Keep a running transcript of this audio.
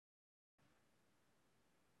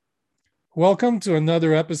Welcome to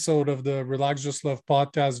another episode of the Relax Just Love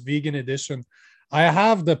podcast, vegan edition. I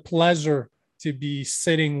have the pleasure to be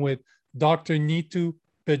sitting with Dr. Neetu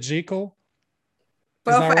Pejeko.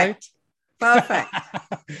 Is that right? Perfect.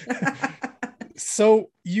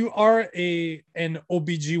 So you are an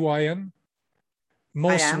OBGYN.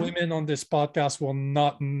 Most women on this podcast will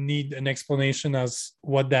not need an explanation as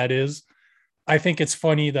what that is. I think it's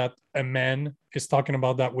funny that a man is talking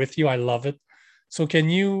about that with you. I love it. So can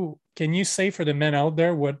you say for the men out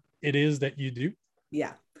there what it is that you do?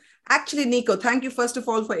 Yeah. Actually, Nico, thank you first of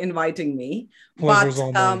all for inviting me. Pleasure's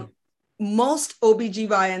all mine. Most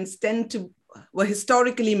OBGYNs were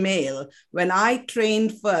historically male. When I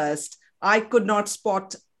trained first, I could not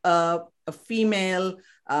spot a female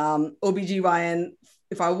OBGYN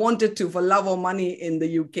if I wanted to for love or money in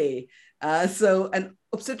the UK. So an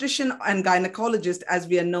obstetrician and gynecologist, as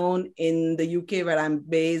we are known in the UK where I'm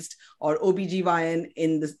based, or OBGYN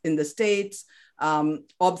in the States,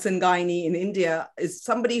 obs and gynae in India, is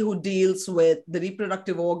somebody who deals with the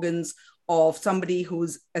reproductive organs of somebody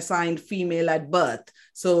who's assigned female at birth.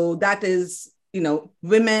 So that is,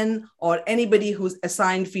 women or anybody who's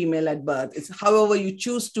assigned female at birth. It's however you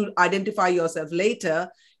choose to identify yourself later.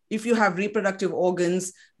 If you have reproductive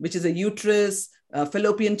organs, which is a uterus,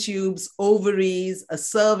 fallopian tubes, ovaries, a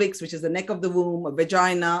cervix, which is the neck of the womb, a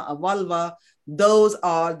vagina, a vulva, those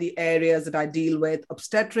are the areas that I deal with.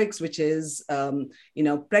 Obstetrics, which is,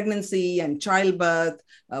 pregnancy and childbirth,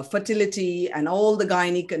 fertility, and all the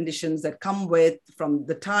gynae conditions that come with from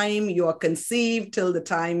the time you are conceived till the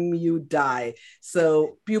time you die.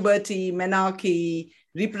 So puberty, menarche,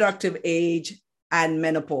 reproductive age, and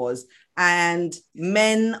menopause. And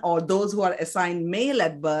men or those who are assigned male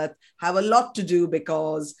at birth have a lot to do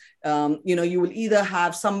because, you will either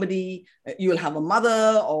have somebody, you will have a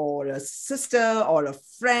mother or a sister or a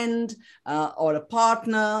friend or a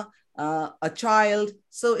partner, a child.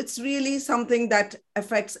 So it's really something that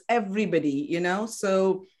affects everybody,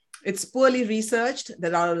 So it's poorly researched.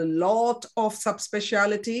 There are a lot of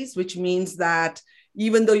subspecialties, which means that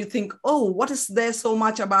even though you think, oh, what is there so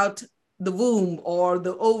much about the womb or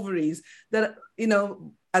the ovaries, that,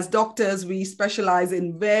 as doctors, we specialize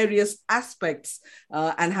in various aspects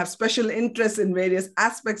and have special interests in various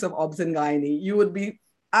aspects of obs and gynae. You would be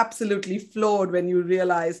absolutely floored when you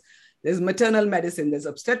realize there's maternal medicine, there's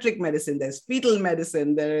obstetric medicine, there's fetal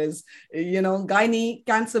medicine, there is, gynae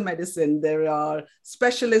cancer medicine. There are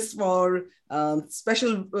specialists for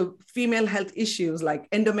special female health issues like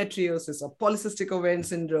endometriosis or polycystic ovarian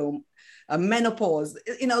syndrome, menopause.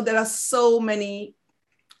 There are so many,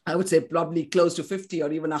 I would say probably close to 50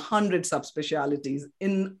 or even 100 subspecialties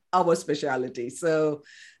in our specialty. So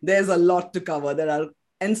there's a lot to cover. There are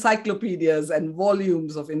encyclopedias and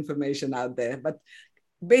volumes of information out there. But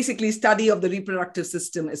basically, study of the reproductive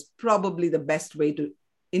system is probably the best way to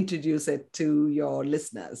introduce it to your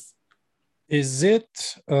listeners. Is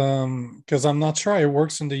it, because I'm not sure it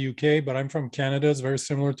works in the UK, but I'm from Canada. It's very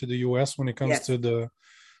similar to the US when it comes to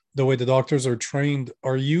the way the doctors are trained.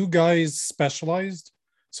 Are you guys specialized?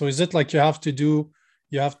 So is it like you have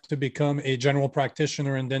to become a general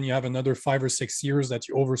practitioner and then you have another 5 or 6 years that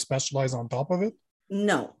you over specialize on top of it?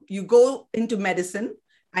 No, you go into medicine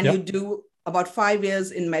and you do about 5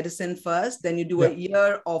 years in medicine first, then you do a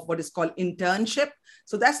year of what is called internship.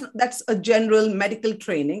 So that's a general medical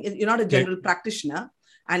training. You're not a general practitioner.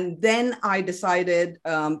 And then I decided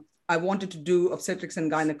I wanted to do obstetrics and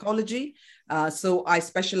gynecology. So I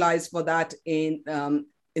specialized for that in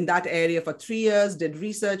that area for 3 years, did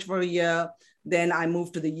research for a year. Then I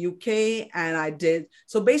moved to the UK and I did.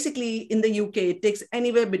 So basically in the UK, it takes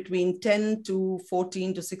anywhere between 10 to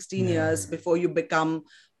 14 to 16 years before you become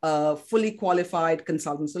a fully qualified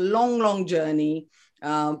consultant. It's a long, long journey.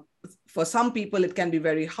 For some people, it can be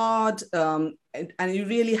very hard. And you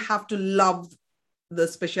really have to love the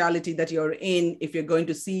specialty that you're in if you're going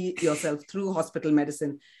to see yourself through hospital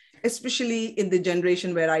medicine, especially in the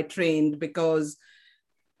generation where I trained, because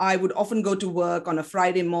I would often go to work on a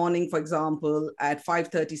Friday morning, for example, at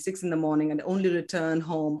 5:30, 6 in the morning, and only return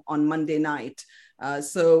home on Monday night.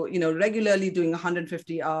 So, regularly doing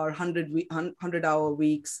 150-hour, 100-hour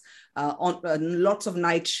weeks, on lots of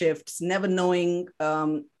night shifts, never knowing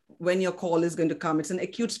when your call is going to come. It's an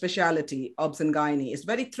acute specialty, obs and gynae. It's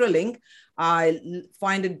very thrilling. I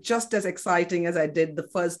find it just as exciting as I did the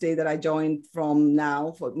first day that I joined from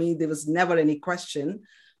now. For me, there was never any question,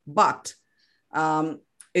 but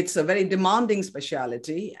it's a very demanding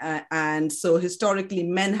specialty. And so historically,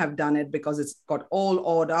 men have done it because it's got all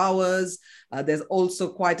odd hours. There's also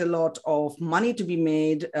quite a lot of money to be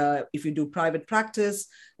made if you do private practice.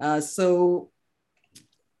 So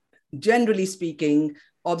generally speaking,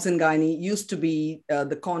 obs and gynae used to be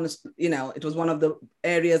the corner, it was one of the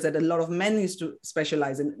areas that a lot of men used to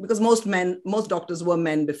specialize in, because most doctors were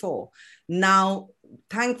men before. Now,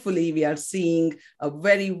 thankfully, we are seeing a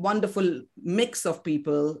very wonderful mix of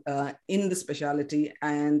people in the specialty.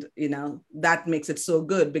 And, that makes it so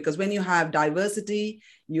good, because when you have diversity,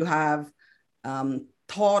 you have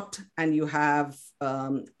thought, and you have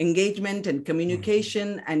engagement and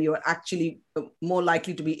communication, and you're actually more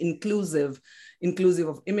likely to be inclusive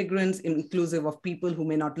of immigrants, inclusive of people who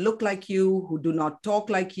may not look like you, who do not talk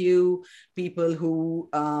like you, people who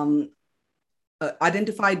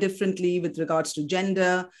identify differently with regards to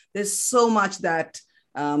gender. There's so much that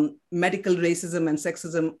medical racism and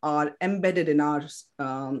sexism are embedded in our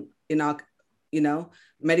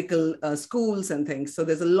medical schools and things. So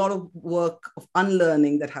there's a lot of work of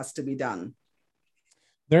unlearning that has to be done.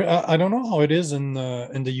 There, I don't know how it is in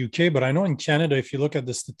the UK, but I know in Canada, if you look at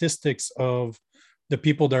the statistics of the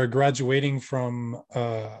people that are graduating from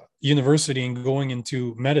university and going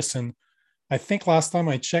into medicine, I think last time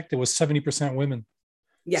I checked, it was 70% women.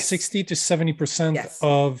 Yes. 60 to 70%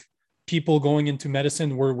 of people going into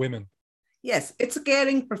medicine were women. Yes, it's a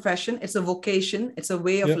caring profession. It's a vocation. It's a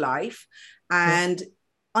way of life. And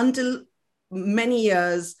until many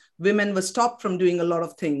years, women were stopped from doing a lot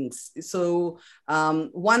of things. So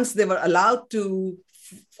once they were allowed to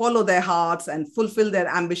follow their hearts and fulfill their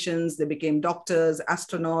ambitions, they became doctors,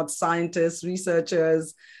 astronauts, scientists,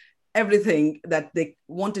 researchers, everything that they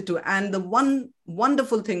wanted to. And the one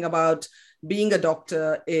wonderful thing about being a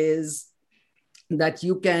doctor is that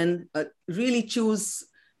you can really choose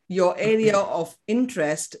your area of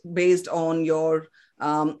interest based on your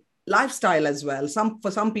lifestyle as well.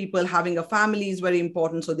 For some people, having a family is very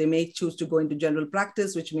important, so they may choose to go into general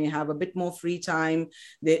practice, which may have a bit more free time.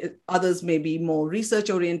 Others may be more research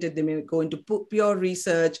oriented. They may go into pure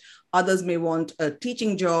research. Others may want a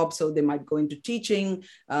teaching job, so they might go into teaching.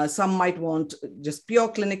 Some might want just pure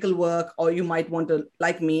clinical work, or you might want to,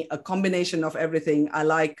 like me, a combination of everything. I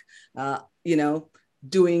like,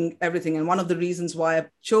 doing everything. And one of the reasons why I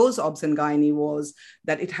chose obs and gynae was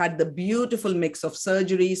that it had the beautiful mix of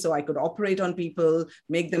surgery. So I could operate on people,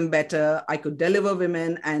 make them better. I could deliver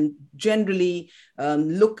women and generally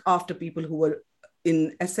look after people who were,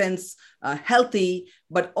 in essence, healthy,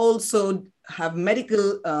 but also have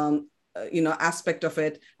medical aspect of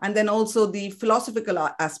it. And then also the philosophical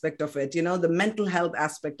aspect of it, the mental health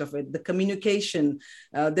aspect of it, the communication.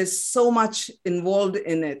 There's so much involved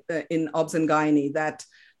in it, in obs and gynae, that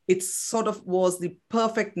it sort of was the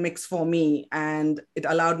perfect mix for me. And it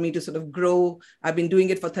allowed me to sort of grow. I've been doing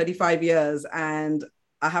it for 35 years. And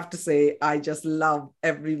I have to say, I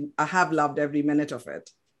have loved every minute of it.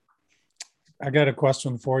 I got a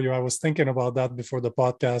question for you. I was thinking about that before the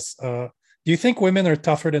podcast. Do you think women are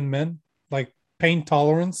tougher than men, like pain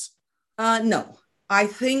tolerance? No, I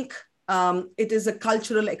think it is a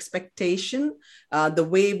cultural expectation, the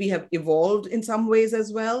way we have evolved in some ways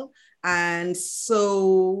as well. And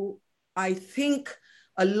so I think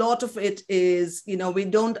a lot of it is,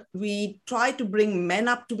 we try to bring men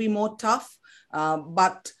up to be more tough,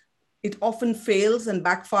 but it often fails and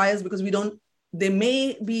backfires because they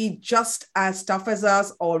may be just as tough as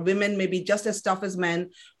us, or women may be just as tough as men.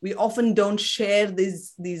 We often don't share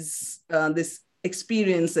these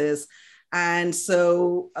experiences. And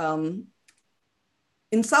so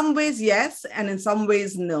in some ways, yes, and in some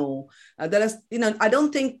ways, no. I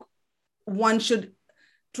don't think one should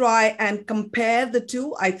try and compare the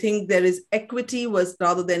two. I think there is equity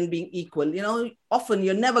rather than being equal. Often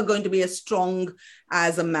you're never going to be as strong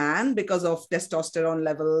as a man because of testosterone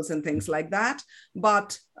levels and things like that.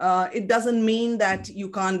 But it doesn't mean that you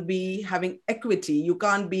can't be having equity. You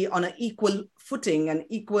can't be on an equal footing and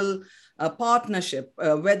equal partnership,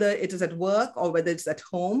 whether it is at work or whether it's at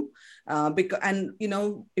home.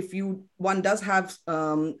 If one does have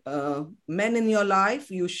men in your life,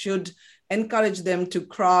 you should encourage them to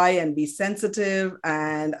cry and be sensitive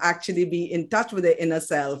and actually be in touch with their inner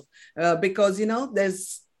self, because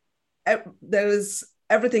there is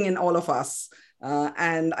everything in all of us,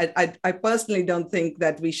 and I personally don't think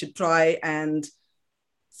that we should try and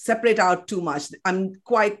separate out too much. I'm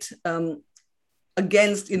quite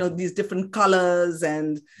against these different colors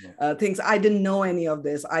and things. I didn't know any of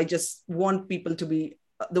this. I just want people to be,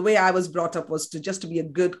 the way I was brought up was to be a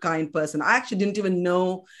good, kind person. I actually didn't even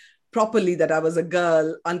know properly that I was a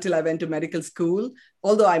girl until I went to medical school.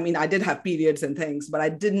 Although, I did have periods and things, but I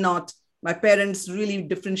did not, my parents really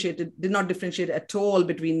did not differentiate at all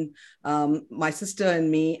between my sister and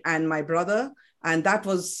me and my brother. And that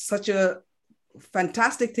was such a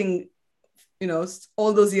fantastic thing,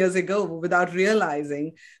 all those years ago, without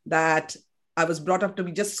realizing that I was brought up to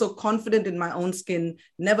be just so confident in my own skin,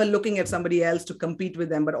 never looking at somebody else to compete with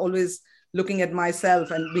them, but always looking at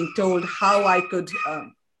myself and being told how I could.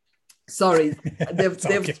 Sorry, they've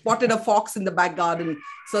spotted a fox in the back garden,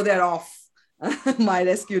 so they're off. My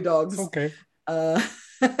rescue dogs. Okay.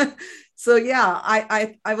 So yeah,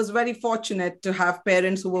 I was very fortunate to have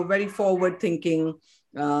parents who were very forward thinking,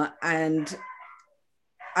 and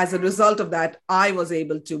as a result of that, I was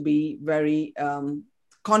able to be very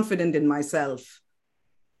confident in myself.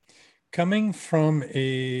 Coming from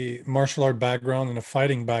a martial art background and a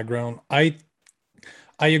fighting background, I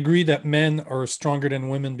agree that men are stronger than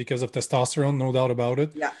women because of testosterone, no doubt about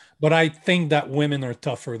it. Yeah. But I think that women are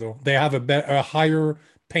tougher though. They have a higher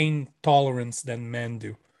pain tolerance than men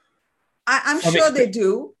do. I'm sure they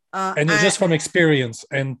do. And it's just from experience.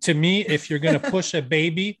 And to me, if you're going to push a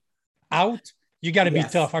baby out, you got to be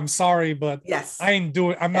tough. I'm sorry, but I'm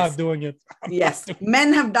not doing it.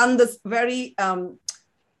 Men have done this very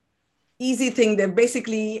easy thing. They've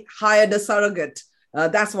basically hired a surrogate.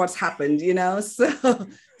 That's what's happened, you know.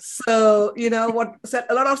 So you know what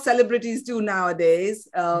a lot of celebrities do nowadays,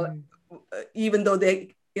 even though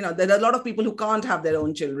they, you know, there are a lot of people who can't have their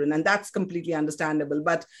own children, and that's completely understandable.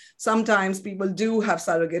 But sometimes people do have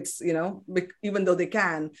surrogates, you know, even though they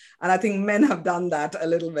can. And I think men have done that a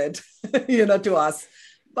little bit, you know, to us.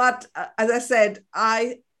 But as I said,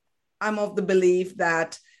 I'm of the belief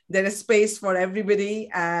that there is space for everybody.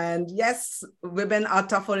 And yes, women are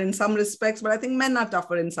tougher in some respects, but I think men are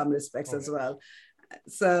tougher in some respects as well.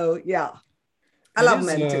 So yeah, I love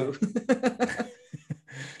men too.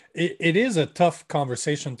 It is a tough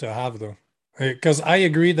conversation to have though, because I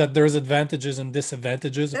agree that there's advantages and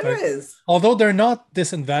disadvantages. There is. Although they're not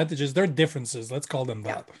disadvantages, they're differences. Let's call them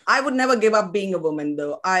that. I would never give up being a woman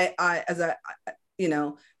though. I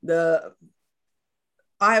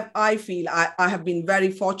feel I have been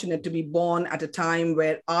very fortunate to be born at a time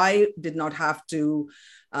where I did not have to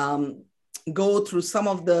go through some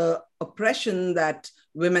of the oppression that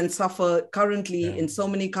women suffer currently in so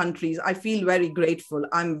many countries. I feel very grateful.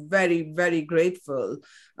 I'm very, very grateful.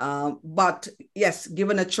 But yes,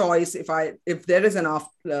 given a choice, if there is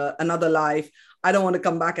another life, I don't want to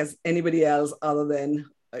come back as anybody else other than,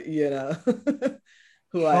 you know,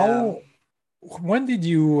 who I am. When did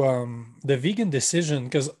you, the vegan decision,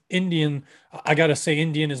 because I got to say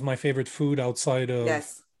Indian is my favorite food outside of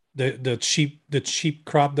the cheap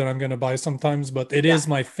crop that I'm going to buy sometimes, but it is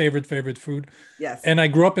my favorite food. Yes. And I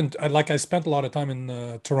grew up I spent a lot of time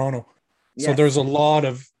in Toronto. So there's a lot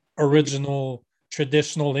of original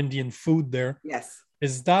traditional Indian food there. Yes.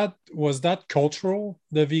 Was that cultural,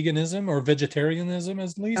 the veganism or vegetarianism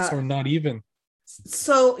at least, or not even?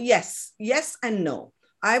 So yes and no.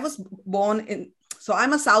 I was born so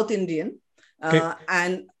I'm a South Indian,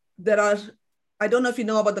 and I don't know if you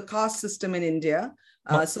know about the caste system in India.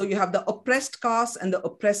 So you have the oppressed caste and the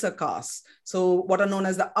oppressor caste. So what are known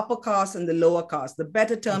as the upper caste and the lower caste. The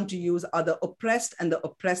better term to use are the oppressed and the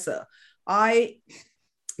oppressor. I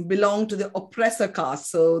belong to the oppressor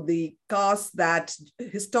caste. So the caste that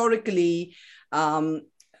historically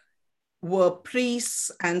were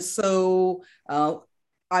priests. And so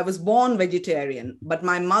I was born vegetarian, but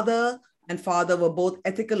my mother and father were both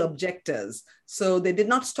ethical objectors. So they did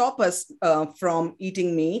not stop us from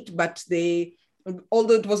eating meat, but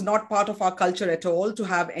although it was not part of our culture at all to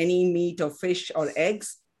have any meat or fish or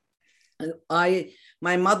eggs,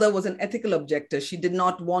 my mother was an ethical objector. She did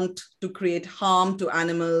not want to create harm to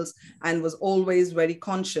animals and was always very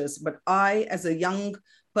conscious. But I, as a young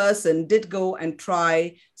person, did go and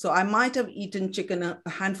try. So I might have eaten chicken a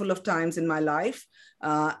handful of times in my life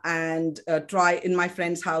and try in my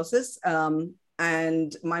friends' houses.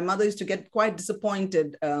 And my mother used to get quite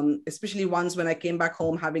disappointed, especially once when I came back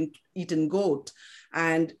home having eaten goat.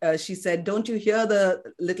 And she said, don't you hear the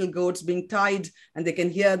little goats being tied and they can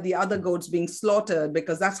hear the other goats being slaughtered,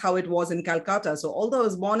 because that's how it was in Calcutta. So although I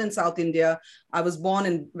was born in South India, I was born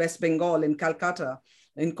in West Bengal, in Calcutta,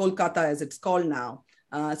 in Kolkata as it's called now.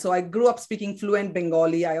 So I grew up speaking fluent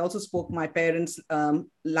Bengali. I also spoke my parents'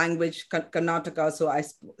 language, Karnataka. So I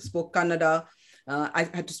spoke Kannada. I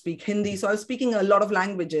had to speak Hindi. So I was speaking a lot of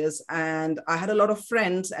languages, and I had a lot of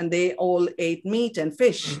friends, and they all ate meat and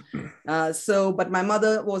fish. But my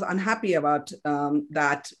mother was unhappy about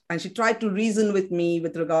that. And she tried to reason with me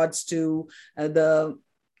with regards to the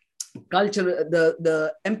culture,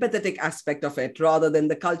 the empathetic aspect of it, rather than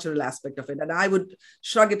the cultural aspect of it. And I would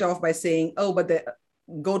shrug it off by saying, oh, but the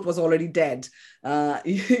goat was already dead,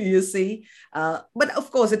 you see. But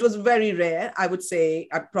of course, it was very rare. I would say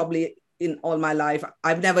I probably in all my life.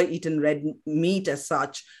 I've never eaten red meat as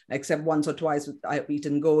such, except once or twice. I've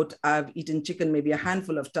eaten goat. I've eaten chicken maybe a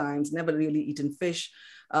handful of times, never really eaten fish.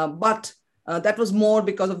 But that was more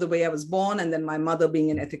because of the way I was born, and then my mother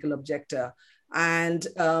being an ethical objector. And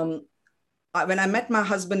when I met my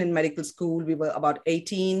husband in medical school, we were about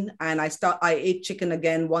 18, and I ate chicken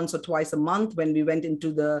again once or twice a month when we went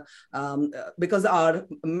into the, because our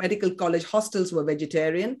medical college hostels were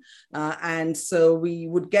vegetarian. And so we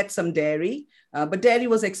would get some dairy, but dairy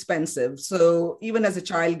was expensive. So even as a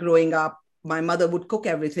child growing up, my mother would cook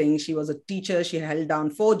everything. She was a teacher. She held down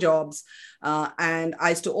 4 jobs. And I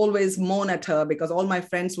used to always moan at her because all my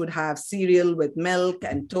friends would have cereal with milk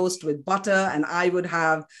and toast with butter. And I would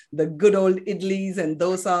have the good old idlis and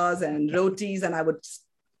dosas and rotis. And I would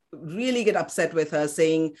really get upset with her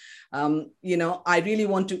saying, I really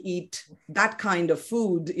want to eat that kind of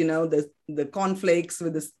food, the cornflakes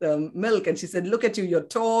with this milk. And she said, look at you, you're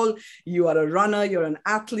tall, you are a runner, you're an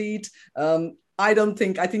athlete. I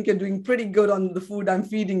think you're doing pretty good on the food I'm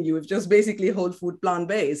feeding you. It's just basically whole food,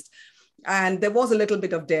 plant-based. And there was a little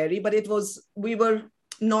bit of dairy, but we were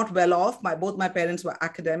not well off. Both my parents were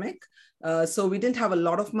academic. So we didn't have a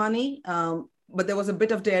lot of money, but there was a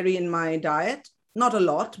bit of dairy in my diet. Not a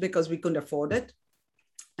lot because we couldn't afford it.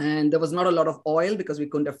 And there was not a lot of oil because we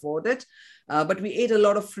couldn't afford it. But we ate a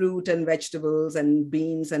lot of fruit and vegetables and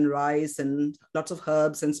beans and rice and lots of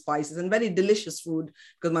herbs and spices and very delicious food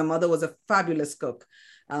because my mother was a fabulous cook.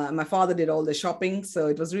 My father did all the shopping, so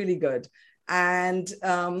it was really good. And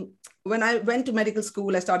when I went to medical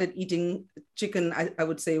school, I started eating chicken, I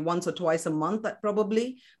would say once or twice a month,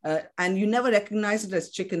 probably. And you never recognized it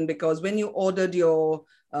as chicken because when you ordered your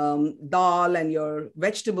dal and your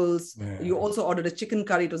vegetables, you also ordered a chicken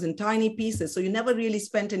curry. It was in tiny pieces. So you never really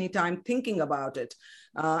spent any time thinking about it.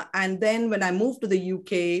 And then when I moved to the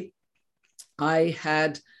UK, I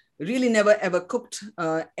had really never ever cooked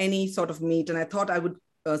any sort of meat. And I thought I would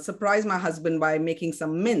surprise my husband by making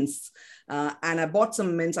some mince. And I bought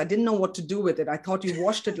some mince. I didn't know what to do with it. I thought you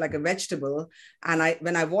washed it like a vegetable. And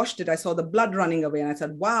when I washed it, I saw the blood running away. And I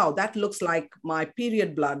said, wow, that looks like my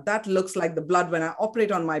period blood. That looks like the blood when I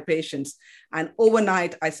operate on my patients. And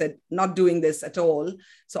overnight, I said, not doing this at all.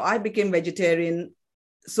 So I became vegetarian.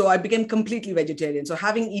 So I became completely vegetarian. So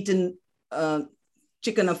having eaten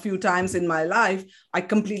chicken a few times in my life, I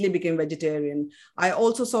completely became vegetarian. I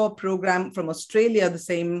also saw a program from Australia the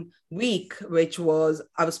same week, which was,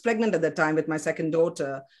 I was pregnant at that time with my second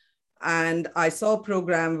daughter. And I saw a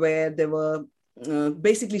program where they were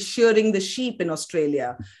basically shearing the sheep in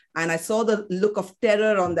Australia. And I saw the look of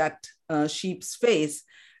terror on that sheep's face.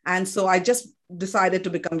 And so I just decided to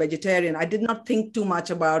become vegetarian. I did not think too much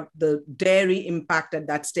about the dairy impact at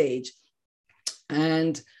that stage.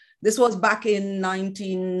 And this was back in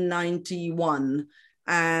 1991.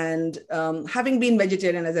 And having been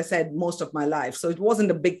vegetarian, as I said, most of my life, so it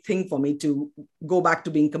wasn't a big thing for me to go back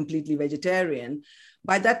to being completely vegetarian.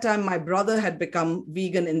 By that time, my brother had become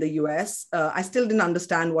vegan in the US. I still didn't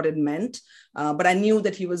understand what it meant, but I knew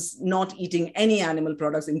that he was not eating any animal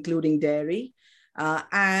products, including dairy.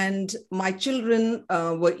 And my children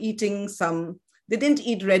were eating they didn't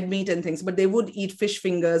eat red meat and things, but they would eat fish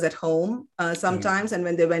fingers at home sometimes. And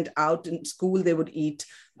when they went out in school, they would eat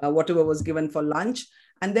whatever was given for lunch.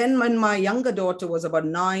 And then when my younger daughter was about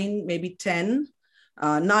 9, maybe 10,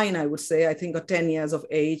 9, I would say, I think, or 10 years of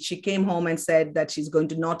age, she came home and said that she's going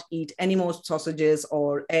to not eat any more sausages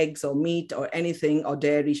or eggs or meat or anything or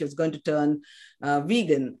dairy. She was going to turn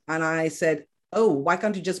vegan. And I said, oh, why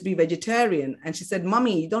can't you just be vegetarian? And she said,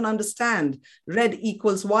 Mommy, you don't understand. Red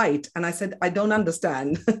equals white. And I said, I don't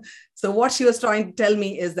understand. So what she was trying to tell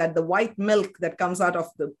me is that the white milk that comes out of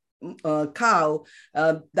the cow,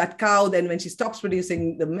 that cow, then when she stops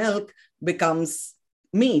producing the milk, becomes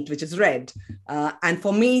meat, which is red. And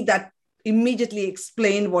for me, that immediately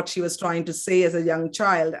explained what she was trying to say as a young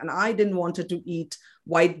child. And I didn't want her to eat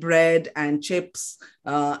white bread and chips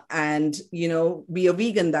and, be a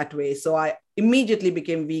vegan that way. So I immediately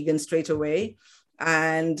became vegan straight away.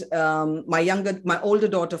 And my older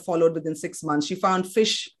daughter followed within 6 months. She found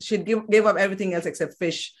fish. She gave up everything else except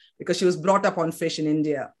fish because she was brought up on fish in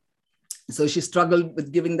India. So she struggled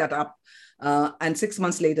with giving that up. And 6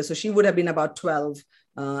 months later, so she would have been about 12.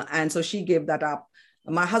 And so she gave that up.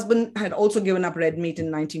 My husband had also given up red meat in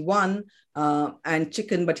 91 and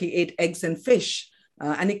chicken, but he ate eggs and fish.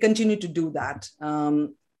 And he continued to do that.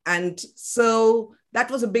 And so that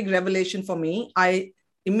was a big revelation for me. I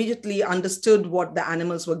immediately understood what the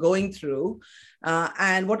animals were going through.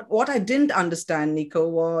 And what I didn't understand, Nico,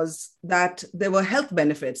 was that there were health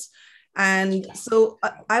benefits. And so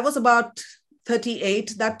I was about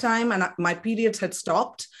 38 that time, and my periods had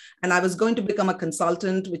stopped, and I was going to become a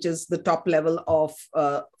consultant, which is the top level of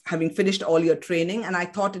having finished all your training. And I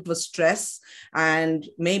thought it was stress, and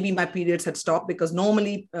maybe my periods had stopped, because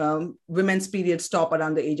normally women's periods stop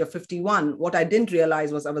around the age of 51. What I didn't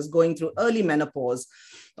realize was I was going through early menopause,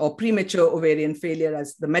 or premature ovarian failure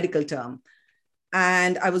as the medical term.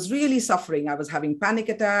 And I was really suffering. I was having panic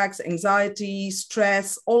attacks, anxiety,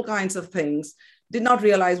 stress, all kinds of things. Did not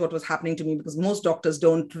realize what was happening to me, because most doctors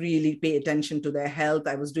don't really pay attention to their health.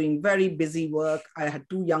 I was doing very busy work. I had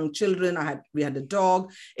 2 young children. We had a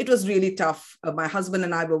dog. It was really tough. My husband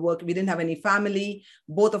and I were working. We didn't have any family.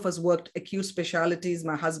 Both of us worked acute specialties.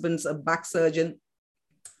 My husband's a back surgeon,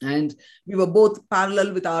 and we were both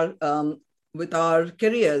parallel with our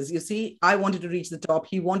careers. You see, I wanted to reach the top.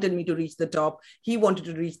 He wanted me to reach the top. He wanted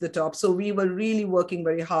to reach the top. So we were really working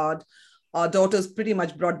very hard. Our daughters pretty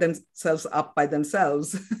much brought themselves up by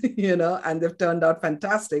themselves, and they've turned out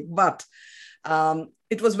fantastic. But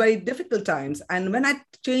it was very difficult times. And when I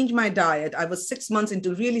changed my diet, I was 6 months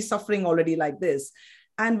into really suffering already like this.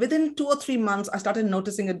 And within 2 or 3 months, I started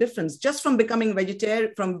noticing a difference just from becoming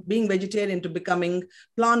vegetarian, from being vegetarian to becoming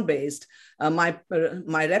plant-based.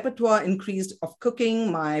 My repertoire increased of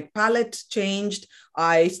cooking, my palate changed.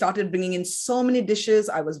 I started bringing in so many dishes.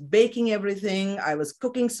 I was baking everything. I was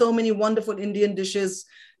cooking so many wonderful Indian dishes,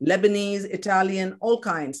 Lebanese, Italian, all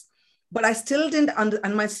kinds. But I still didn't,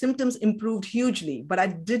 and my symptoms improved hugely, but I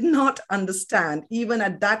did not understand, even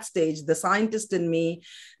at that stage, the scientist in me,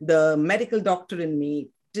 the medical doctor in me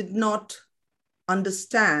did not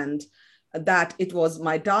understand that it was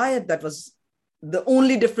my diet that was the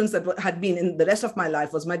only difference that had been in the rest of my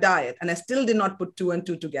life was my diet. And I still did not put 2 and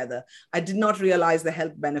 2 together. I did not realize the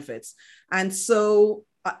health benefits. And so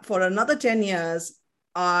for another 10 years,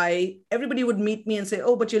 everybody would meet me and say,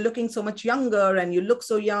 oh, but you're looking so much younger and you look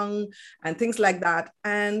so young and things like that.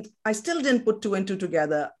 And I still didn't put 2 and 2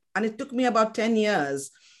 together. And it took me about 10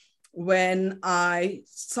 years when I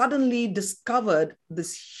suddenly discovered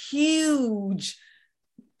this huge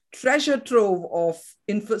treasure trove of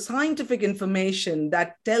scientific information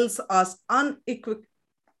that tells us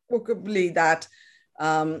unequivocally that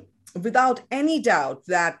without any doubt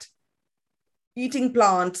that eating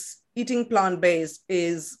plant-based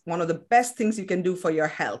is one of the best things you can do for your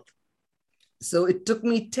health. So it took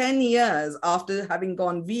me 10 years after having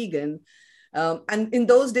gone vegan. And in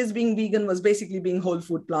those days, being vegan was basically being whole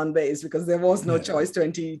food plant-based, because there was no choice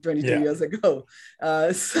 22 years ago.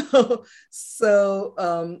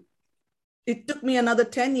 It took me another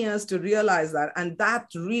 10 years to realize that. And that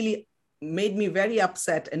really made me very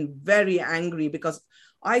upset and very angry, because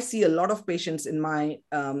I see a lot of patients in my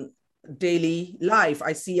daily life.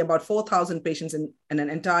 I see about 4,000 patients in an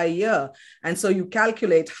entire year. And so you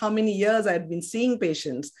calculate how many years I had been seeing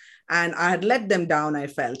patients, and I had let them down. I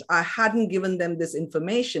felt I hadn't given them this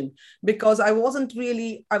information, because I was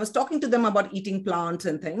talking to them about eating plants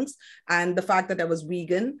and things, and the fact that I was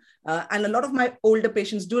vegan. And a lot of my older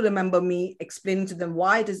patients do remember me explaining to them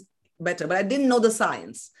why it is better, but I didn't know the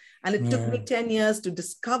science. And it took me 10 years to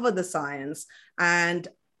discover the science. And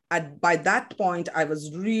by that point, I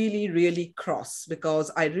was really, really cross,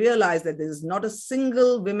 because I realized that there's not a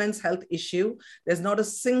single women's health issue. There's not a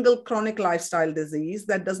single chronic lifestyle disease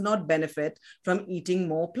that does not benefit from eating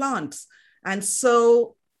more plants. And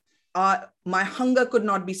so my hunger could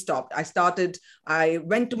not be stopped. I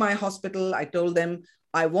went to my hospital. I told them,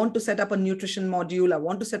 I want to set up a nutrition module. I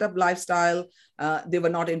want to set up lifestyle. They were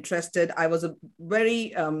not interested. I was a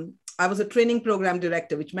training program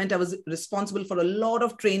director, which meant I was responsible for a lot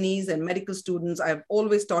of trainees and medical students. I've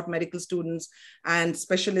always taught medical students and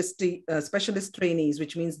specialist trainees,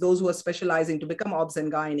 which means those who are specializing to become obs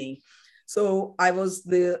and gynae. So I was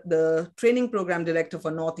the training program director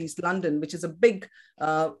for Northeast London, which is a big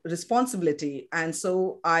responsibility. And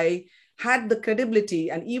so I had the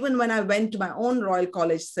credibility. And even when I went to my own Royal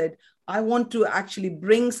College, said, I want to actually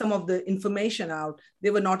bring some of the information out,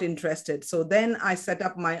 they were not interested. So then I set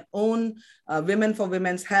up my own Women for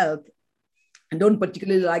Women's Health. I don't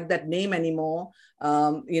particularly like that name anymore,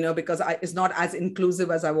 because it's not as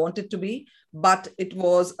inclusive as I want it to be. But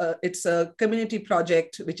it's a community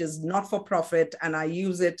project, which is not for profit. And I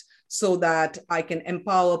use it so that I can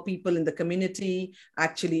empower people in the community,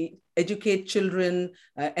 actually educate children,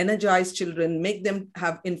 energize children, make them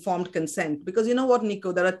have informed consent. Because you know what,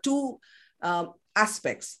 Nico, there are 2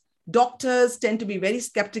 aspects. Doctors tend to be very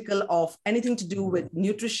skeptical of anything to do with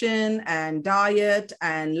nutrition and diet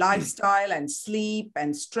and lifestyle and sleep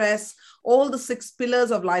and stress, all the 6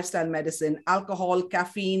 pillars of lifestyle medicine: alcohol,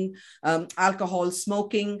 caffeine,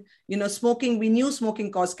 smoking. Smoking, we knew smoking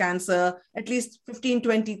caused cancer at least 15,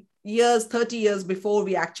 20, years, 30 years before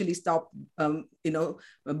we actually stopped,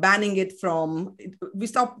 banning it we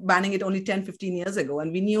stopped banning it only 10, 15 years ago,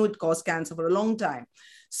 and we knew it caused cancer for a long time.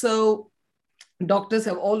 So doctors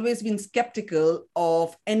have always been skeptical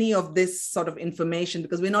of any of this sort of information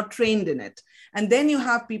because we're not trained in it. And then you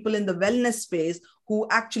have people in the wellness space who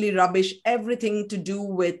actually rubbish everything to do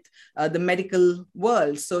with the medical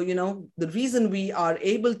world. So, the reason we are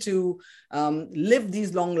able to live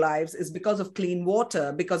these long lives is because of clean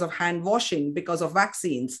water, because of hand washing, because of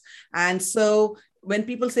vaccines. And so when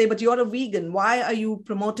people say, but you're a vegan, why are you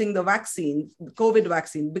promoting the vaccine, COVID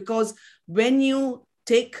vaccine? Because when you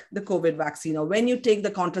take the COVID vaccine or when you take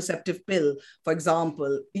the contraceptive pill, for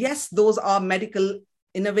example, yes, those are medical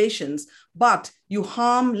innovations, but you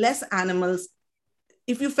harm less animals.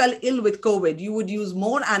 If you fell ill with COVID, you would use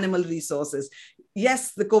more animal resources.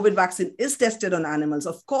 Yes, the COVID vaccine is tested on animals.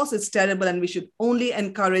 Of course, it's terrible, and we should only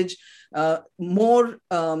encourage more,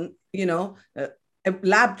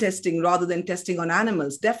 lab testing rather than testing on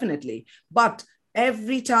animals, definitely. But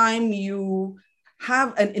every time you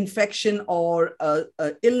have an infection or a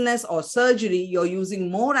illness or surgery, you're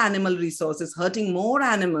using more animal resources, hurting more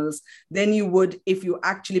animals than you would if you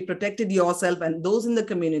actually protected yourself and those in the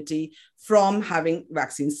community from having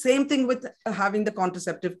vaccines. Same thing with having the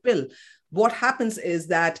contraceptive pill. What happens is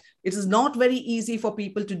that it is not very easy for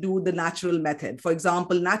people to do the natural method. For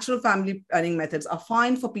example, natural family planning methods are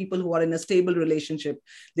fine for people who are in a stable relationship.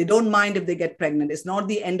 They don't mind if they get pregnant. It's not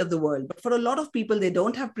the end of the world. But for a lot of people, they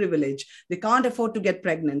don't have privilege. They can't afford to get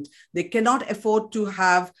pregnant. They cannot afford to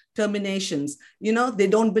have terminations. They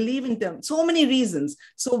don't believe in them. So many reasons.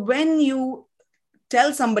 So when you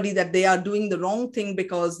tell somebody that they are doing the wrong thing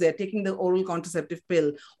because they're taking the oral contraceptive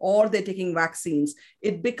pill or they're taking vaccines,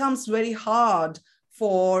 it becomes very hard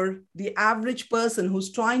for the average person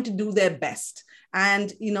who's trying to do their best.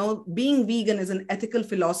 And, being vegan is an ethical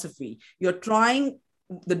philosophy.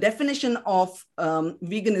 The definition of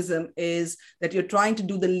veganism is that you're trying to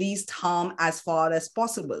do the least harm as far as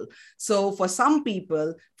possible. So for some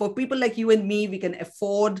people, for people like you and me, we can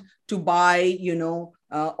afford to buy,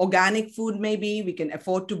 organic food, maybe we can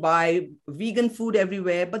afford to buy vegan food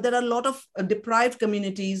everywhere. But there are a lot of deprived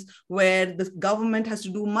communities where the government has to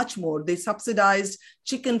do much more. They subsidized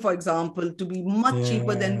chicken, for example, to be much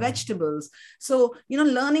cheaper than vegetables. So,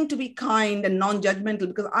 learning to be kind and non-judgmental,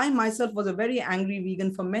 because I myself was a very angry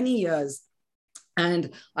vegan for many years.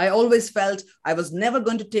 And I always felt I was never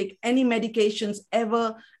going to take any medications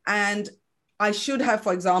ever. And I should have,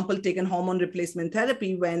 for example, taken hormone replacement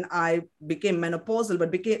therapy when I became menopausal,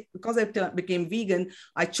 but because I became vegan,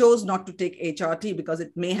 I chose not to take HRT because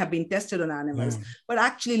it may have been tested on animals. But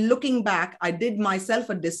actually looking back, I did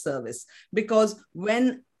myself a disservice, because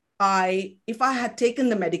if I had taken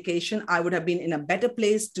the medication, I would have been in a better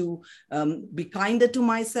place to be kinder to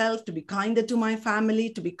myself, to be kinder to my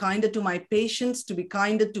family, to be kinder to my patients, to be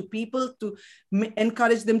kinder to people, to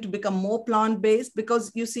encourage them to become more plant-based.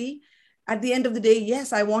 Because you see, at the end of the day,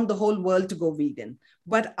 yes, I want the whole world to go vegan,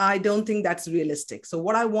 but I don't think that's realistic. So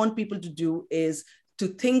what I want people to do is to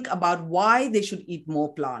think about why they should eat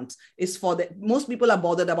more plants. Most people are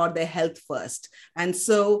bothered about their health first. And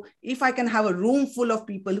so if I can have a room full of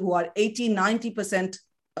people who are 80, 90%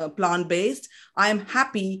 plant-based, I am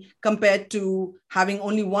happy, compared to having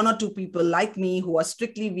only one or two people like me who are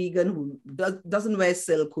strictly vegan, who doesn't wear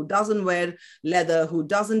silk, who doesn't wear leather, who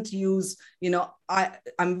doesn't use,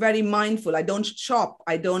 I'm very mindful. I don't shop.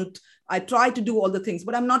 I try to do all the things,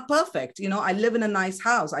 but I'm not perfect. I live in a nice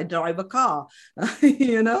house. I drive a car,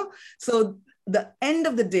 So the end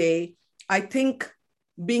of the day, I think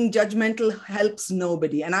being judgmental helps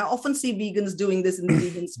nobody. And I often see vegans doing this in the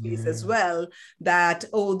vegan space as well, that,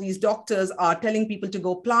 these doctors are telling people to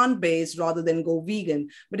go plant-based rather than go vegan.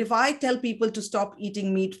 But if I tell people to stop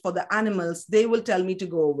eating meat for the animals, they will tell me to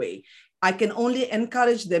go away. I can only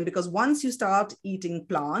encourage them, because once you start eating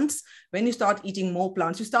plants, when you start eating more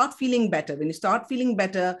plants, you start feeling better. When you start feeling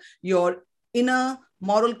better, your inner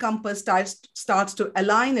moral compass starts to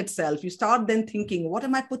align itself. You start then thinking, what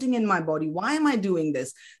am I putting in my body? Why am I doing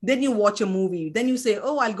this? Then you watch a movie. Then you say,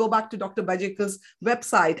 I'll go back to Dr. Bajeka's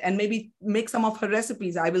website and maybe make some of her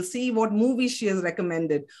recipes. I will see what movies she has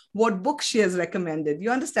recommended, what books she has recommended. You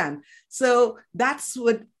understand? So that's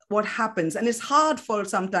what happens. And it's hard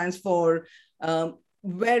sometimes for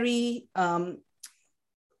very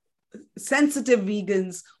sensitive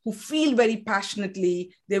vegans who feel very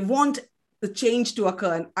passionately. They want the change to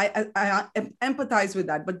occur. And I empathize with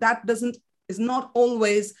that, but that is not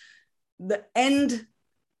always, the end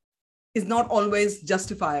is not always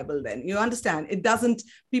justifiable then. You understand?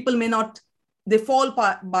 People may not they fall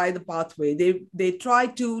by the pathway. They try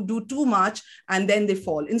to do too much and then they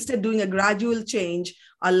fall. Instead, doing a gradual change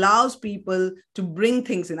allows people to bring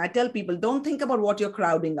things in. I tell people, don't think about what you're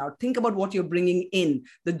crowding out. Think about what you're bringing in,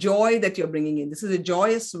 the joy that you're bringing in. This is a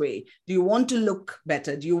joyous way. Do you want to look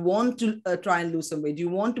better? Do you want to try and lose some weight? Do you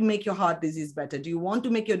want to make your heart disease better? Do you want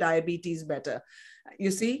to make your diabetes better?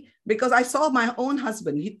 You see, because I saw my own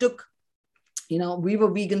husband, he took, we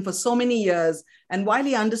were vegan for so many years. And while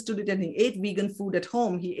he understood it and he ate vegan food at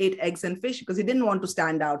home, he ate eggs and fish because he didn't want to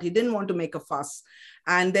stand out. He didn't want to make a fuss.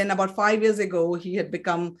 And then about 5 years ago, he had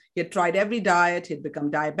tried every diet. He'd become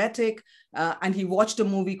diabetic. And he watched a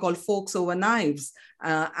movie called Forks Over Knives.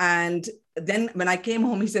 And then when I came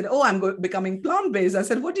home, he said, oh, I'm becoming plant-based. I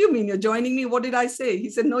said, what do you mean? You're joining me? What did I say? He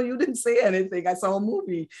said, no, you didn't say anything. I saw a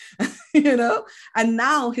movie, And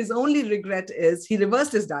now his only regret is he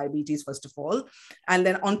reversed his diabetes, first of all. And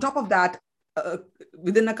then on top of that,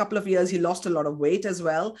 within a couple of years, he lost a lot of weight as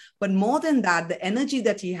well. But more than that, the energy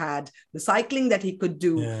that he had, the cycling that he could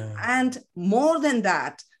do, and more than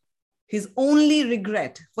that, his only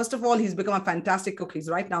regret, first of all, he's become a fantastic cook. He's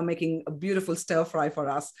right now making a beautiful stir fry for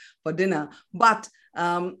us for dinner. But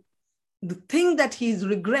the thing that he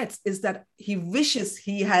regrets is that he wishes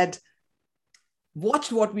he had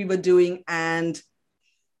watched what we were doing and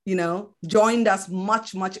joined us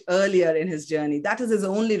much, much earlier in his journey. That is his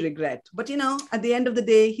only regret. But, at the end of the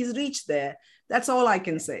day, he's reached there. That's all I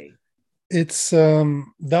can say. It's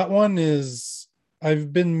that one is,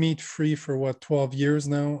 I've been meat free for 12 years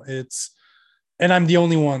now. And I'm the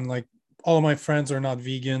only one. Like, all of my friends are not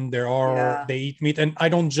vegan. They eat meat, and I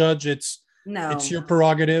don't judge. It's your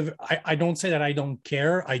prerogative. I don't say that I don't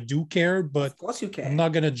care. I do care, but of course you care. I'm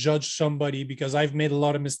not going to judge somebody because I've made a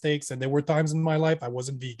lot of mistakes, and there were times in my life I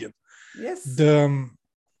wasn't vegan. Yes.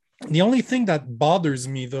 The only thing that bothers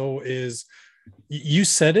me, though, is you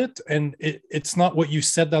said it, and it's not what you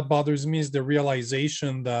said that bothers me, is the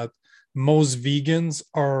realization that most vegans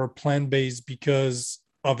are plant-based because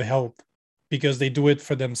of health, because they do it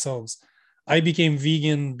for themselves. I became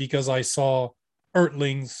vegan because I saw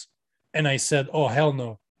Earthlings, and I said, oh, hell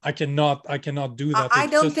no, I cannot do that. I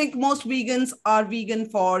don't think most vegans are vegan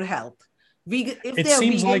for health. It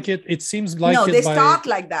seems like it. No, they start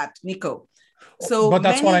like that, Nico. But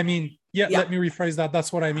that's what I mean. Yeah, let me rephrase that.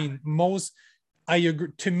 That's what I mean. I agree.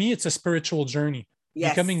 To me, it's a spiritual journey.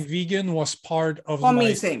 Yes. Becoming vegan was part of for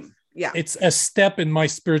me, same. Yeah. It's a step in my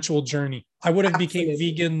spiritual journey. I would have become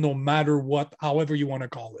vegan no matter what, however you want to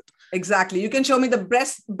call it. Exactly. You can show me the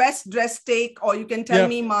best dressed steak, or you can tell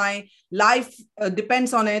me my life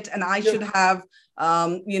depends on it, and I should have,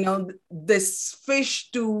 this fish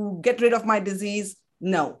to get rid of my disease.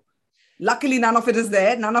 No. Luckily, none of it is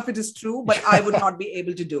there. None of it is true, but I would not be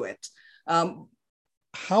able to do it.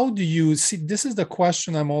 How do you see? This is the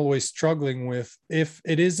question I'm always struggling with. If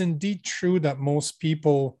it is indeed true that most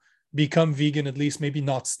people become vegan, at least maybe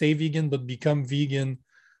not stay vegan, but become vegan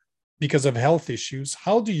because of health issues,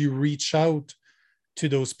 how do you reach out to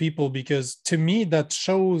those people? Because to me, that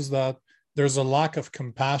shows that there's a lack of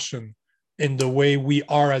compassion in the way we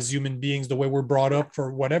are as human beings, the way we're brought up.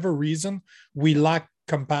 For whatever reason, we lack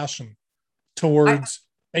compassion towards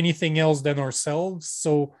anything else than ourselves.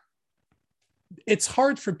 So it's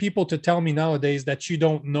hard for people to tell me nowadays that you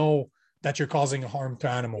don't know that you're causing harm to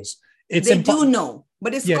animals. They do know,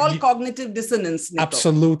 but it's called cognitive dissonance, Nico.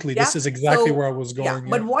 Absolutely. Yeah? This is exactly where I was going. Yeah.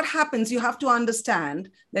 But what happens, you have to understand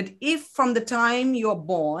that if from the time you're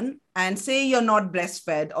born, and say you're not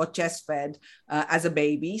breastfed or chest fed as a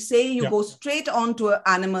baby, say you go straight on to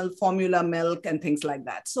animal formula milk and things like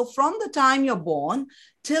that. So from the time you're born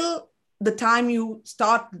till the time you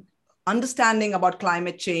start understanding about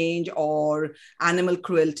climate change or animal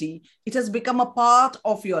cruelty, it has become a part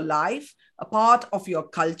of your life, a part of your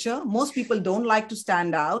culture. Most people don't like to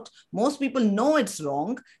stand out. Most people know it's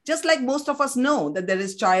wrong, just like most of us know that there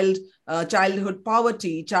is childhood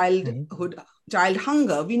poverty, child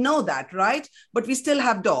hunger. We know that, right? But we still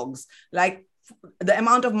have dogs. Like the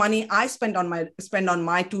amount of money I spend on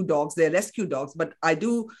my two dogs, they're rescue dogs, but I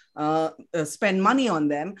do spend money on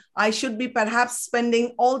them. I should be perhaps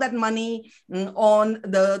spending all that money on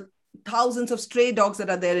the thousands of stray dogs that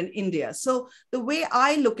are there in India. So the way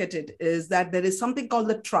I look at it is that there is something called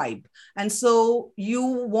the tribe. And so you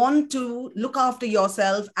want to look after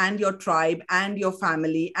yourself and your tribe and your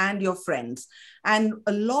family and your friends. And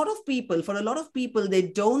for a lot of people, they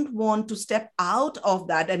don't want to step out of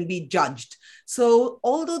that and be judged. So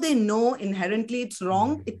although they know inherently it's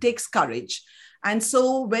wrong, it takes courage. And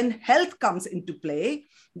so when health comes into play,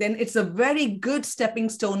 then it's a very good stepping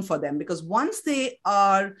stone for them, because once they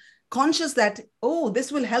are conscious that, oh,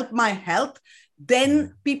 this will help my health,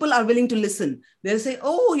 then people are willing to listen. They'll say,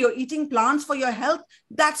 oh, you're eating plants for your health.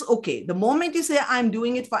 That's okay. The moment you say, I'm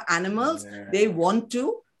doing it for animals, they want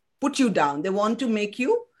to put you down. They want to make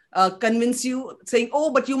you convince you, saying,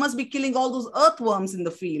 oh, but you must be killing all those earthworms in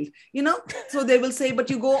the field, so they will say, but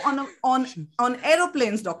you go on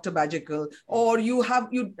aeroplanes, Dr. Bajekal, or you have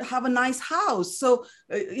a nice house, so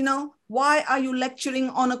why are you lecturing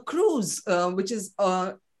on a cruise, which is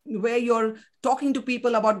where you're talking to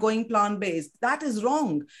people about going plant-based? That is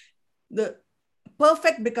wrong. The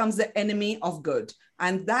perfect becomes the enemy of good,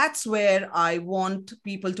 and that's where I want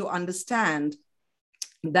people to understand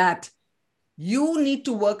that you need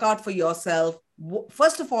to work out for yourself.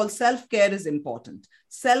 First of all, self-care is important.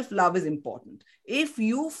 Self-love is important. If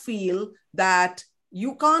you feel that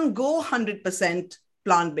you can't go 100%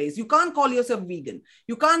 plant-based, you can't call yourself vegan.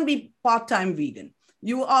 You can't be part-time vegan.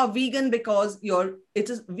 You are vegan because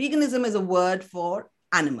veganism is a word for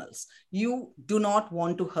animals. You do not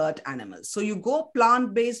want to hurt animals. So you go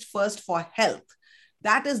plant-based first for health.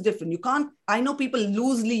 That is different. You can't, I know people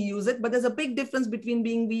loosely use it, but there's a big difference between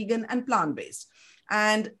being vegan and plant-based.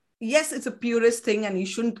 And yes, it's a purist thing and you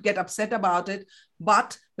shouldn't get upset about it.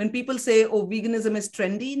 But when people say, oh, veganism is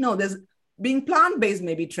trendy, no, being plant-based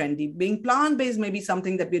may be trendy. Being plant-based may be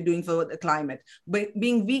something that we're doing for the climate. But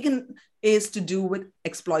being vegan is to do with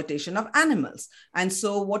exploitation of animals. And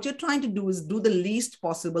so what you're trying to do is do the least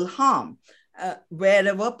possible harm.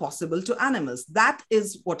 Wherever possible to animals. That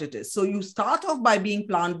is what it is. So you start off by being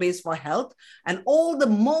plant-based for health, and all the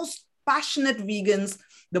most passionate vegans,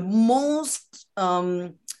 the most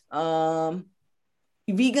vegans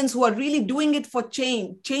who are really doing it for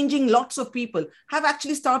changing lots of people, have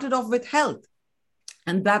actually started off with health.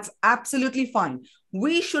 And that's absolutely fine.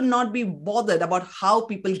 We should not be bothered about how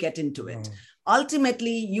people get into it.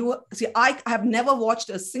 Ultimately, I have never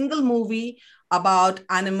watched a single movie about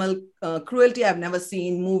animal cruelty. I've never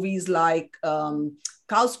seen movies like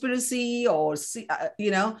Cowspiracy or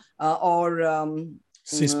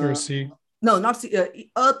Seaspiracy. No, not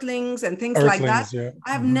Earthlings and things like that. Yeah.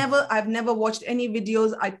 I've never watched any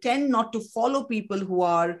videos. I tend not to follow people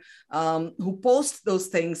who post those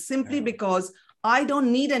things simply because I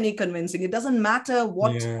don't need any convincing. It doesn't matter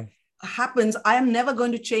what happens. I am never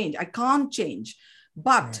going to change. I can't change.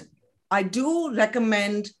 But I do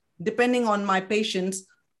recommend, depending on my patients,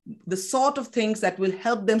 the sort of things that will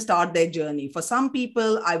help them start their journey. For some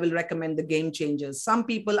people, I will recommend the Game Changers. Some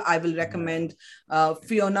people, I will recommend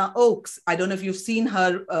Fiona Oakes. I don't know if you've seen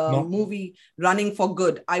her movie, Running for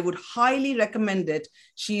Good. I would highly recommend it.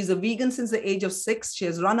 She's a vegan since the age of 6. She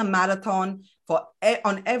has run a marathon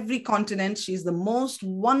on every continent. She's the most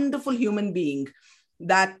wonderful human being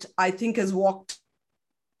that I think has walked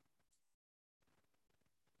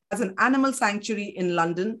as an animal sanctuary in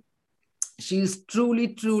London. She's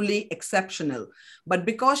truly, truly exceptional. But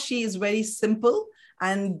because she is very simple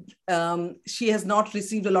and she has not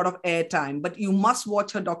received a lot of airtime, but you must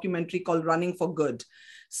watch her documentary called Running for Good.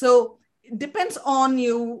 So it depends on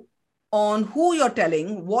you, on who you're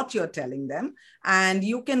telling, what you're telling them, and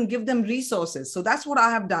you can give them resources. So that's what I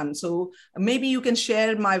have done. So maybe you can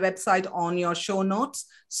share my website on your show notes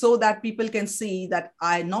so that people can see that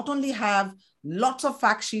I not only have lots of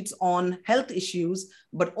fact sheets on health issues,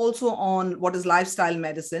 but also on what is lifestyle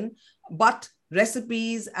medicine, but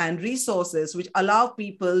recipes and resources which allow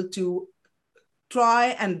people to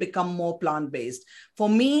try and become more plant-based. For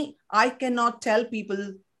me, I cannot tell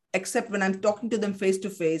people, except when I'm talking to them face to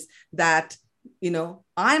face, that,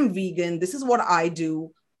 I'm vegan, this is what I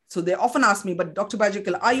do. So they often ask me, but Dr.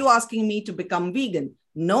 Bajekal, are you asking me to become vegan?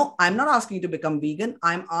 No, I'm not asking you to become vegan.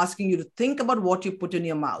 I'm asking you to think about what you put in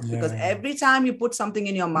your mouth, because every time you put something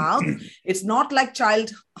in your mouth, it's not like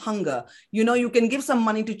child hunger. You can give some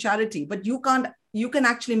money to charity, but you can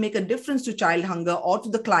actually make a difference to child hunger or to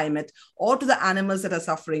the climate or to the animals that are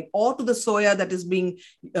suffering or to the soya that is being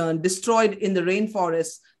destroyed in the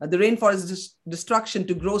rainforest destruction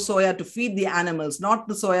to grow soya to feed the animals, not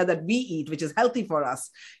the soya that we eat, which is healthy for us.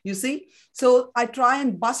 You see? So I try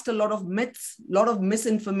and bust a lot of myths, a lot of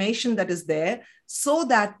misinformation that is there so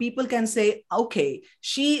that people can say, okay,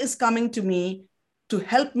 she is coming to me to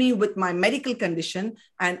help me with my medical condition.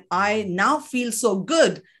 And I now feel so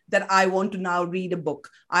good that I want to now read a book.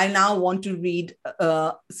 I now want to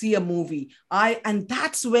see a movie. And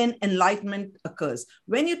that's when enlightenment occurs.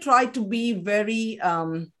 When you try to be very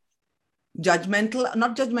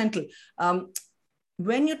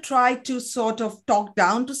when you try to sort of talk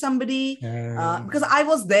down to somebody, because I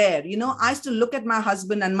was there, I used to look at my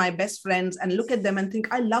husband and my best friends and look at them and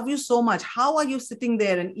think, I love you so much. How are you sitting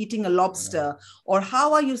there and eating a lobster? Or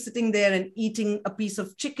how are you sitting there and eating a piece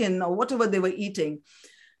of chicken or whatever they were eating?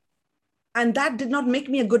 And that did not make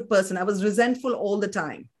me a good person. I was resentful all the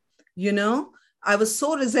time. I was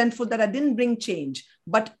so resentful that I didn't bring change.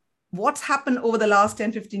 But what's happened over the last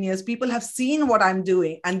 10, 15 years, people have seen what I'm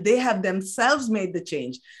doing and they have themselves made the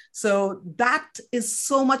change. So that is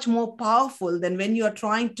so much more powerful than when you are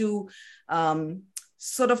trying to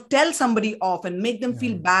sort of tell somebody off and make them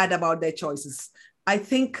feel bad about their choices. I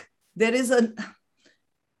think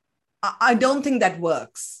I don't think that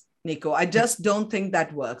works, Nico. I just don't think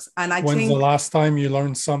that works. And When's the last time you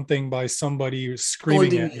learned something by somebody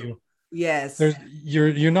screaming at you? Yes.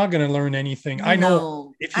 You're not going to learn anything. I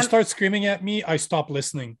know if you start screaming at me, I stop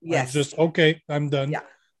listening. Yes. I'm done. Yeah.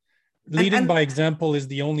 Leading by example is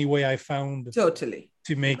the only way I found totally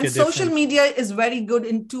to make a difference. Social media is very good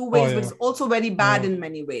in two ways, but it's also very bad in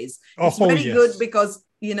many ways. It's very good because,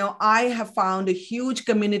 I have found a huge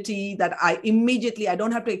community that I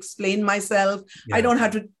don't have to explain myself. Yeah. I don't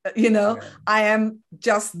have to, I am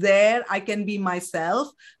just there. I can be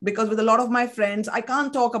myself, because with a lot of my friends, I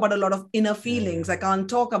can't talk about a lot of inner feelings. I can't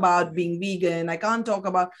talk about being vegan. I can't talk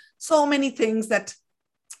about so many things that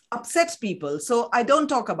upsets people. So I don't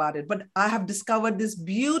talk about it, but I have discovered this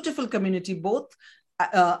beautiful community, both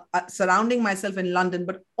surrounding myself in London,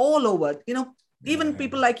 but all over, even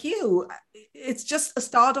people like you. It's just a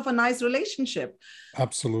start of a nice relationship.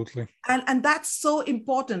 Absolutely. And that's so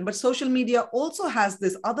important. But social media also has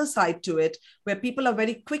this other side to it, where people are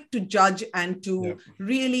very quick to judge and to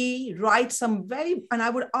really write and I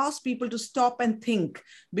would ask people to stop and think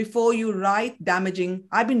before you write damaging.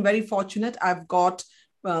 I've been very fortunate. I've got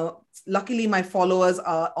luckily my followers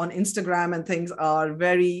are on Instagram and things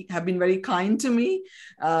have been very kind to me,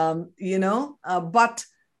 but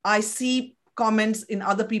I see comments in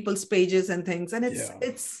other people's pages and things, and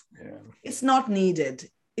it's not needed.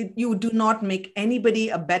 You do not make anybody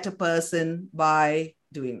a better person by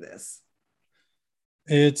doing this.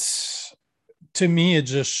 To me, it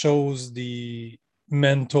just shows the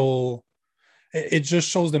mental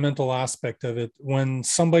aspect of it. When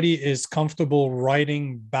somebody is comfortable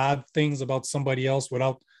writing bad things about somebody else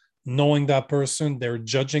without knowing that person, they're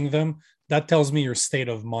judging them. That tells me your state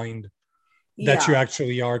of mind that you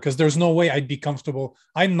actually are, because there's no way I'd be comfortable.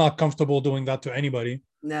 I'm not comfortable doing that to anybody.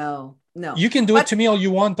 No. You can do it to me all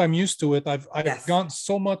you want. I'm used to it. I've gotten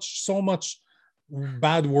so much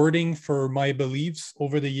bad wording for my beliefs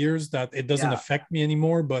over the years that it doesn't affect me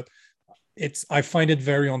anymore. But I find it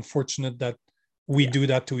very unfortunate that we do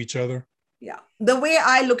that to each other. Yeah. The way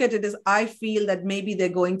I look at it is, I feel that maybe they're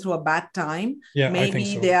going through a bad time. Yeah,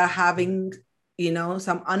 maybe they are having,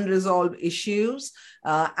 some unresolved issues.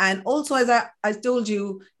 And also, as I told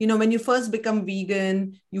you, when you first become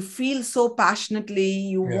vegan, you feel so passionately,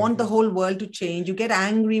 you want the whole world to change. You get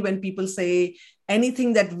angry when people say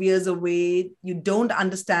anything that veers away. You don't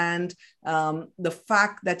understand the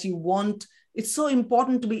fact that it's so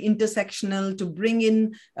important to be intersectional, to bring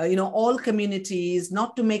in, all communities,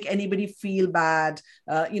 not to make anybody feel bad,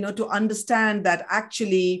 to understand that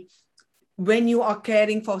actually, when you are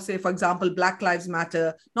caring for, say, for example, Black Lives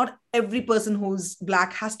Matter, not every person who's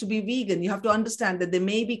Black has to be vegan. You have to understand that they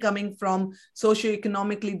may be coming from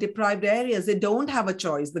socioeconomically deprived areas. They don't have a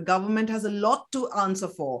choice. The government has a lot to answer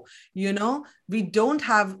for. We don't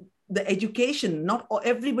have the education. Not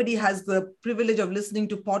everybody has the privilege of listening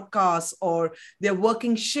to podcasts, or they're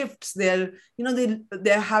working shifts. They're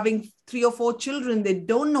having 3 or 4 children. They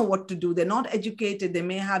don't know what to do. They're not educated. They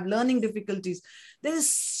may have learning difficulties. There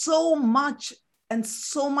is so much, and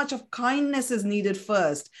so much of kindness is needed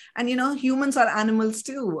first. And, humans are animals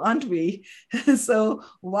too, aren't we? So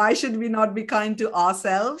why should we not be kind to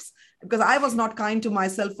ourselves? Because I was not kind to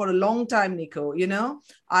myself for a long time, Nico.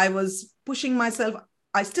 I was pushing myself.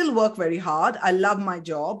 I still work very hard. I love my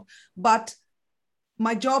job, but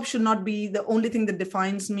my job should not be the only thing that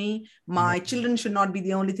defines me. My children should not be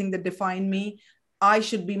the only thing that define me. I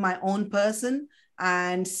should be my own person.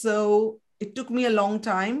 And so it took me a long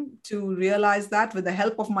time to realize that, with the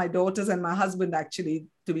help of my daughters and my husband, actually,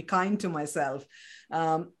 to be kind to myself.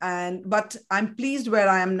 But I'm pleased where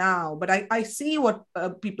I am now. But I see what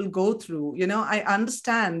people go through. I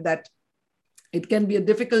understand that it can be a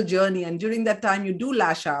difficult journey. And during that time, you do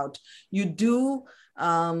lash out. You do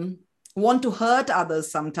want to hurt others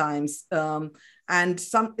sometimes. And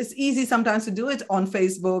it's easy sometimes to do it on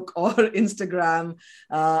Facebook or Instagram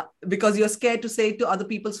because you're scared to say it to other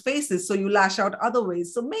people's faces. So you lash out other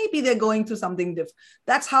ways. So maybe they're going through something different.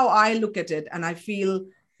 That's how I look at it. And I feel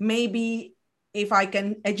maybe if I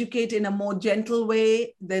can educate in a more gentle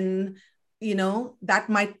way, then, that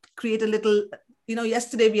might create a little,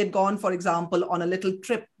 yesterday we had gone, for example, on a little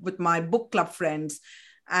trip with my book club friends,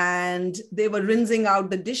 and they were rinsing out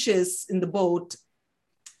the dishes in the boat.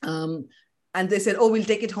 And they said, oh, we'll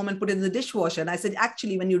take it home and put it in the dishwasher. And I said,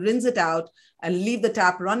 actually, when you rinse it out and leave the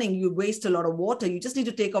tap running, you waste a lot of water. You just need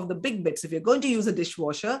to take off the big bits. If you're going to use a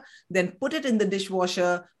dishwasher, then put it in the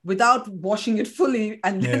dishwasher without washing it fully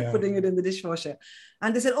and then putting it in the dishwasher.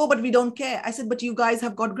 And they said, oh, but we don't care. I said, but you guys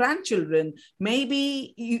have got grandchildren.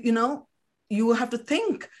 Maybe, you have to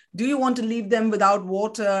think, do you want to leave them without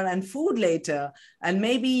water and food later? And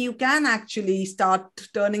maybe you can actually start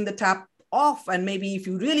turning the tap off, and maybe if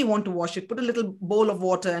you really want to wash it, put a little bowl of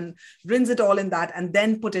water and rinse it all in that, and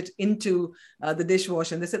then put it into the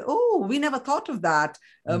dishwasher. And they said, oh, we never thought of that.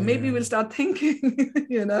 Maybe we'll start thinking.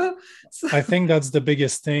 So, I think that's the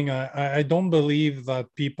biggest thing. I don't believe that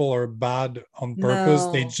people are bad on purpose.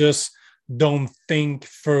 No. They just don't think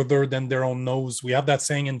further than their own nose. We have that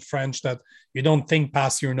saying in French that you don't think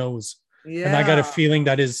past your nose. And I got a feeling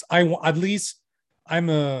that is, how do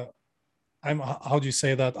you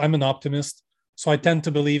say that? I'm an optimist. So I tend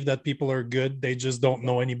to believe that people are good. They just don't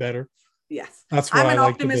know any better. Yes. That's what I'm an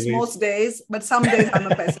like optimist most days, but some days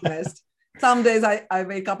I'm a pessimist. Some days I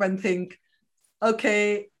wake up and think,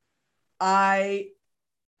 okay, I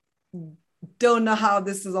don't know how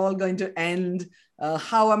this is all going to end.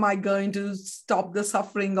 How am I going to stop the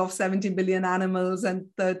suffering of 70 billion animals and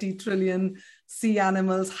 30 trillion sea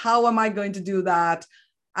animals? How am I going to do that?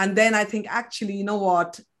 And then I think, actually, you know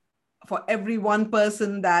what? For every one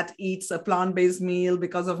person that eats a plant-based meal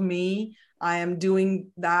because of me, I am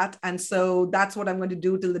doing that. And so that's what I'm going to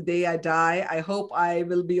do till the day I die. I hope I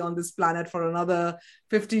will be on this planet for another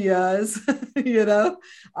 50 years.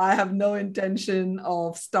 I have no intention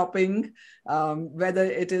of stopping, whether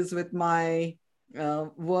it is with my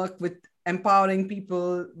work with empowering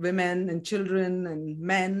people, women and children and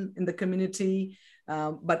men in the community,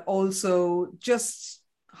 but also just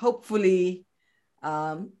hopefully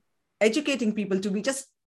educating people to be just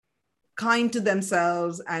kind to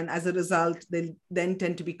themselves. And as a result, they then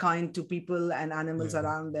tend to be kind to people and animals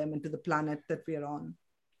around them and to the planet that we are on.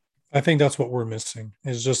 I think that's what we're missing,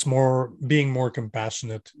 is just being more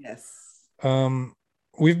compassionate. Yes.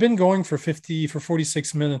 We've been going for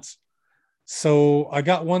 46 minutes. So I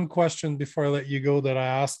got one question before I let you go that I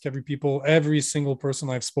ask every single person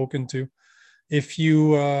I've spoken to. If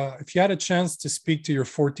you had a chance to speak to your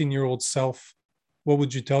 14-year-old self, what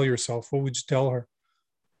would you tell yourself? What would you tell her?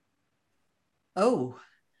 Oh,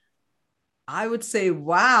 I would say,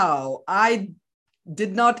 wow, I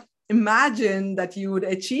did not imagine that you would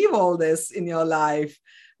achieve all this in your life,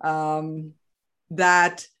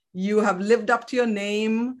 that you have lived up to your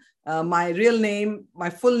name. My real name,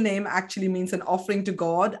 my full name actually means an offering to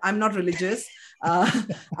God. I'm not religious.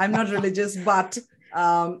 But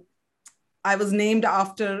I was named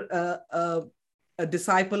after a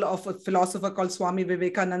disciple of a philosopher called Swami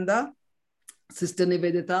Vivekananda, Sister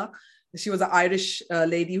Nivedita. She was an Irish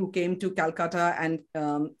lady who came to Calcutta and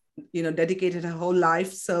dedicated her whole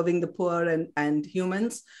life serving the poor and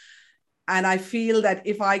humans. And I feel that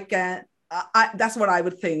if I can, that's what I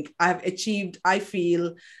would think. I have achieved, I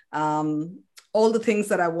feel, all the things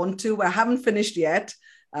that I want to. I haven't finished yet.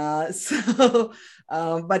 But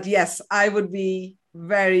yes, I would be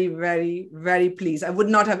very, very, very pleased. I would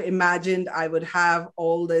not have imagined I would have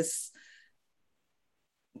all this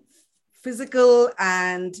physical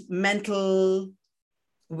and mental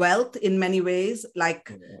wealth in many ways, like,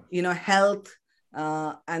 health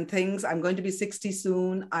and things. I'm going to be 60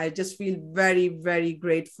 soon. I just feel very, very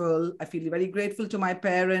grateful. I feel very grateful to my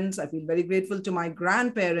parents. I feel very grateful to my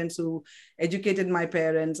grandparents who educated my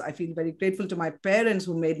parents. I feel very grateful to my parents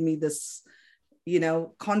who made me this,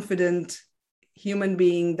 confident human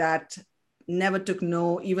being that never took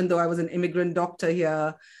no, even though I was an immigrant doctor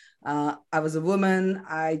here. I was a woman.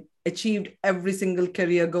 I achieved every single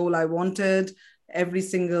career goal I wanted, every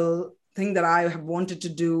single thing that I have wanted to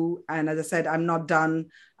do. And as I said, I'm not done.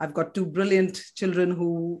 I've got 2 brilliant children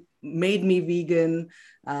who made me vegan.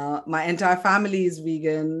 My entire family is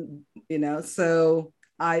vegan, so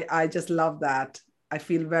I just love that. I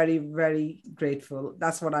feel very, very grateful.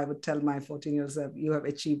 That's what I would tell my 14-year-old. You have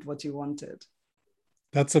achieved what you wanted.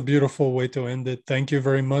 That's a beautiful way to end it. Thank you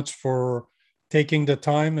very much for taking the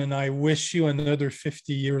time, and I wish you another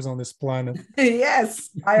 50 years on this planet. Yes,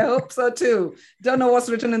 I hope so too. Don't know what's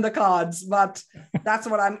written in the cards, but that's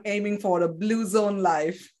what I'm aiming for, a blue zone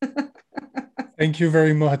life. Thank you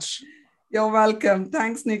very much. You're welcome.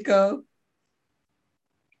 Thanks, Nico.